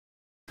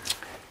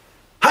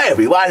Hi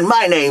everyone,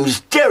 my name's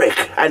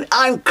Derek and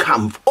I'm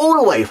come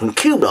all the way from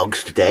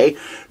Q-Logs today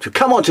to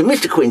come on to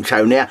Mr.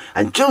 Quintonia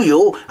and do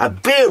you a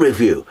beer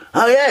review.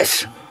 Oh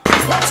yes.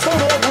 Let's do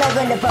the eggnog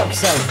in the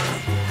box then.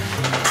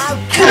 Oh,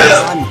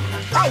 come on.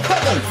 Hey,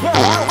 Peggy, you're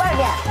out, won't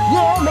you?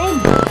 Yeah, me.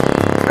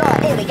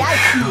 Right, here we go.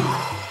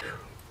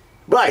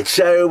 Right,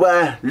 so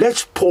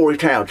let's pour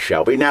it out,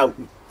 shall we? Now,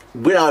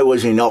 when I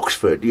was in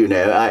Oxford, you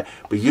know,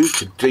 we used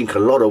to drink a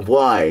lot of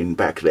wine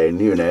back then,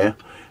 you know,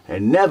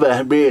 and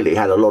never really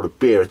had a lot of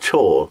beer at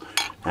all.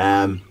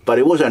 But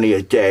it was only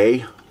a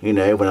day, you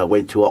know, when I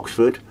went to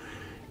Oxford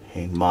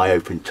in my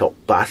open-top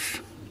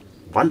bus.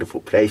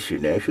 Wonderful place, you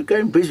know. You should go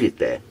and visit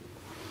there.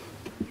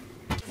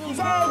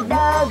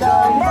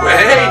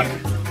 Hey!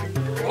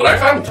 What I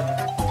found?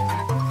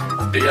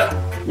 Beer.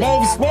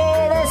 Lives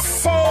near the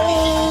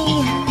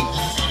sea.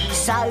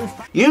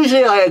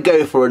 Usually I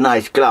go for a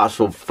nice glass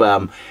of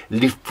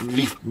leaf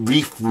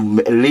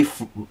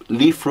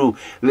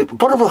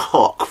bottle of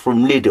hock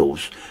from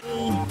Lidl's.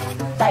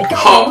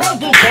 Hock,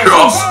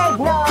 cross,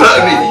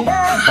 bunny.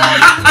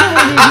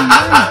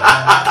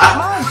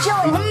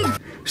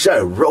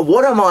 So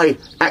what am I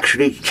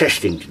actually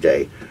testing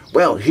today?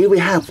 Well, here we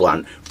have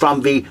one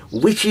from the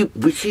Witchywood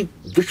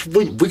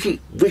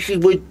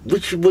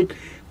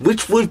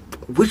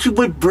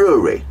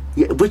Brewery.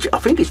 Yeah, which I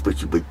think it's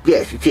Witchywood.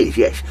 Yes, it is.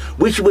 Yes,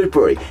 Witchywood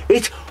Brewery.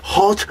 It's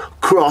Hot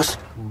Cross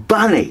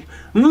Bunny.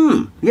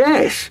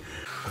 Yes.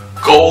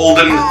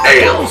 Golden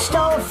ale.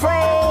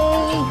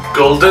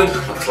 Golden?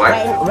 That's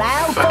like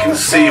fucking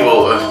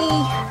seawater.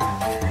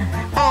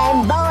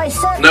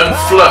 No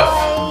fluff.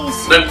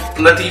 No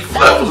bloody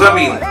fluff. What does that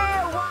mean?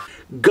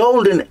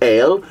 Golden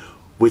ale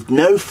with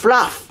no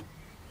fluff.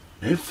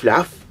 No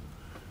fluff.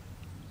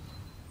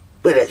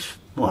 Well,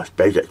 I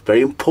suppose that's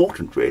very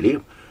important, really.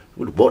 You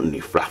wouldn't want any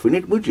fluff in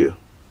it, would you?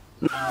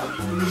 Go,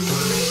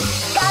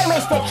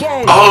 Mr. Q.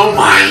 Oh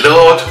my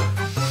lord!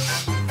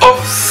 Oh,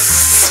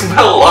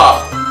 smell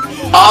that!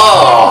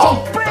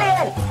 Oh,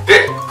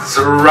 it's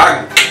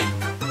rank.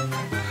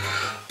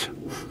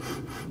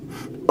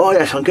 Oh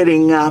yes, I'm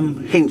getting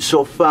hints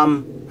of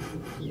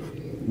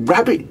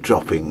rabbit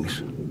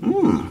droppings.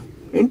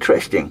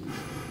 Interesting.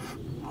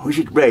 Or is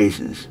it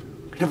raisins?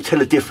 Can never tell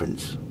the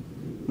difference.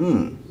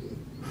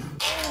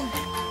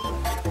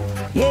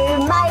 You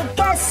make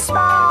us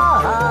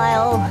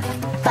smile.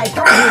 They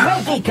call you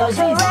Reggie because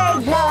he's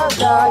eggnog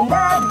on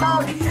the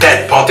bog.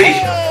 Dead body.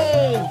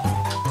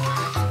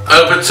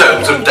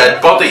 Overtones of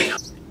dead body.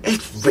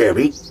 It's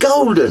very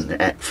golden,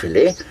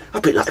 actually.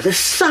 A bit like the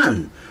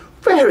sun.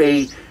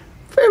 Very,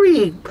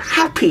 very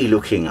happy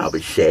looking, I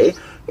would say.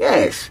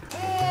 Yes.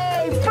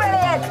 Hey,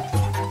 brilliant.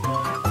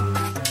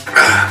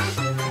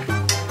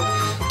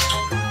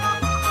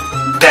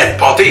 Dead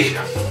body.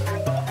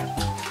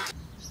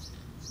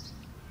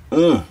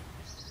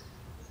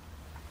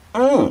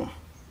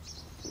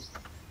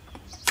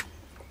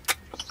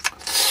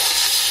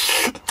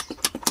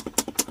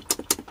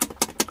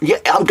 Yeah,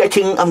 I'm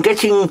getting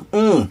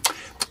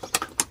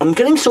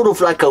sort of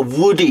like a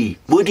woody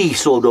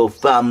sort of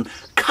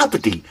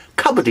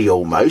cupboardy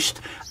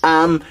almost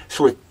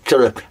sort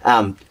of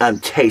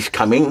taste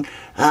coming.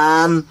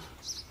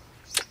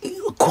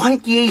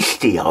 Quite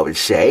yeasty, I would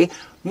say.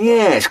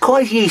 Yes,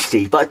 quite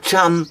yeasty, but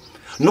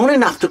not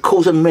enough to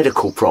cause a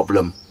medical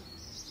problem.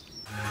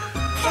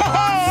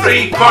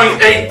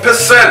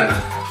 3.8%.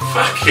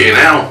 Fucking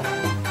hell.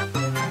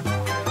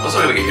 That's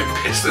not gonna get you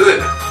pissed, is it?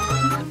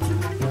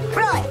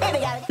 Right, here we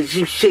go. As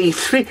you see,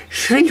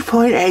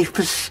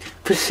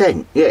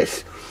 3.8%.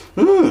 Yes.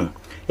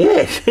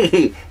 Yes.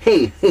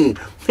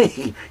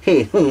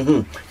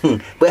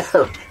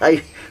 Well,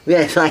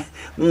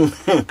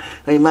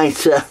 I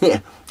might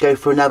go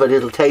for another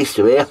little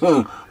taster here.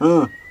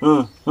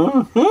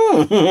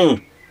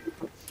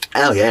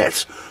 Oh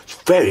yes, it's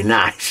very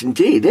nice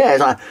indeed. Yes,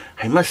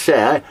 I must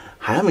say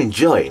I am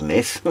enjoying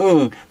this. What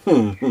do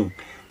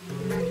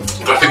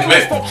I think of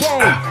it?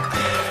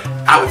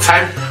 Out of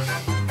 10.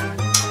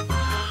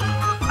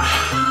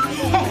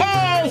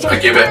 I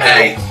give it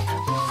a.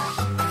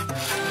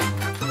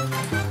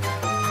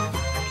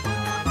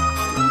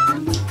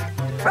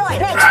 Right,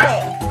 next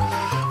bit.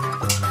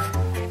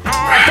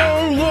 How do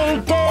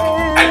you do?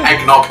 An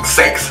eggnog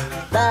 6.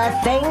 The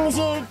things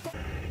you do.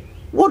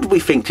 What do we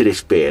think to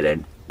this beer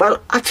then? Well,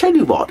 I tell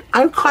you what,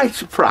 I'm quite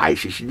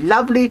surprised. It's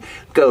lovely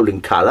golden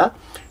colour.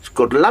 It's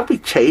got lovely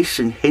taste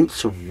and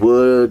hints of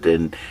wood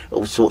and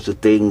all sorts of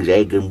things,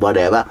 egg and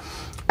whatever.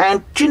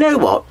 And do you know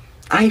what?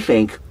 I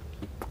think,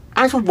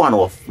 as a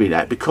one-off, you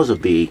know, because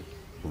of the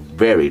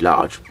very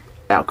large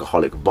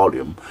alcoholic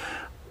volume,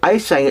 I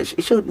say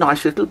it's a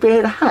nice little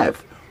beer to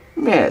have.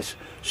 Yes.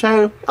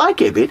 So I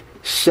give it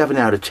 7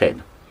 out of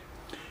 10.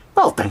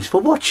 Well, thanks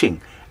for watching.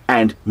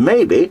 And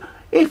maybe,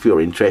 if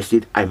you're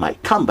interested, I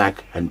might come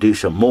back and do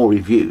some more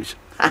reviews.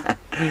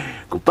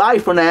 Goodbye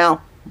for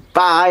now.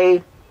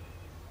 Bye.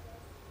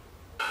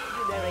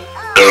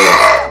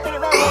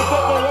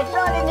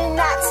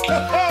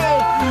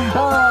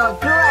 Oh,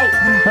 great.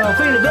 I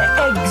feel a bit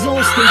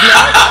exhausted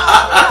now.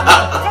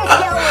 Let's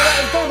get on with it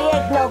and do the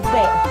eggnog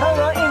bit.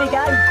 Alright, here we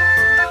go.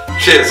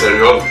 Cheers,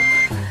 everyone.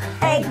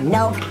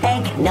 Eggnog,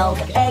 eggnog,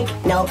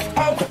 eggnog,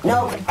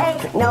 eggnog,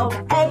 eggnog,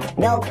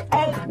 eggnog,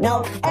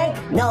 eggnog,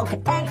 eggnog,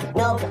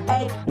 eggnog,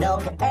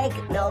 eggnog,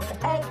 eggnog,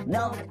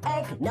 eggnog,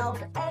 eggnog,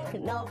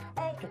 eggnog,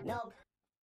 eggnog.